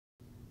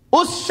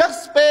उस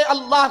शख्स पे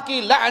अल्लाह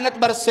की लعنत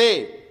बरसे,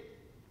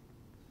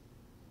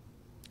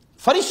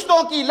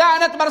 फरिश्तों की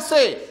लعنत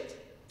बरसे,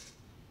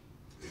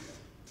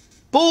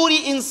 पूरी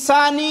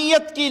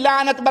इंसानियत की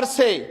लعنत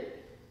बरसे,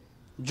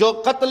 जो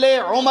कत्ले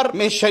उमर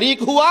में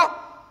शरीक हुआ,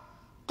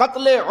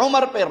 कत्ले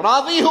उमर पे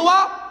राजी हुआ,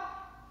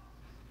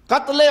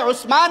 कत्ले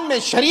उस्मान में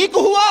शरीक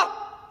हुआ,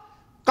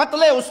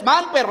 कत्ले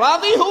उस्मान पे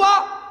राजी हुआ,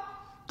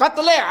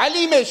 कत्ले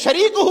अली में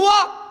शरीक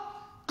हुआ,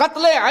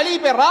 कत्ले अली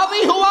पे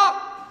राजी हुआ,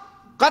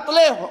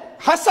 कत्ले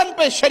हसन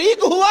पे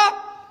शरीक हुआ,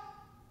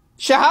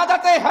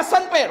 शहादत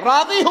हसन पे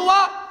राजी हुआ,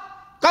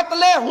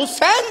 कत्ले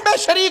हुसैन पे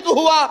शरीक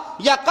हुआ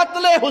या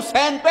कत्ले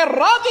हुसैन पे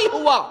राजी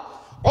हुआ।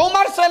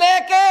 उमर से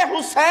लेके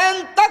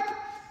हुसैन तक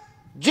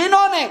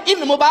जिन्होंने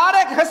इन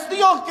मुबारक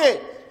हस्तियों के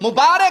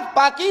मुबारक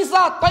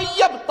पाकीज़ा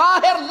तैयब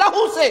ताहिर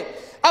लहू से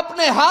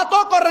अपने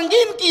हाथों को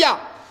रंगीन किया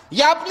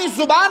या अपनी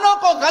जुबानों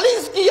को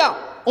गलीज किया,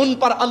 उन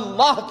पर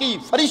अल्लाह की,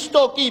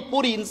 फरिश्तों की,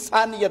 पूरी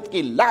इंसानियत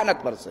की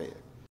लानत बरसे।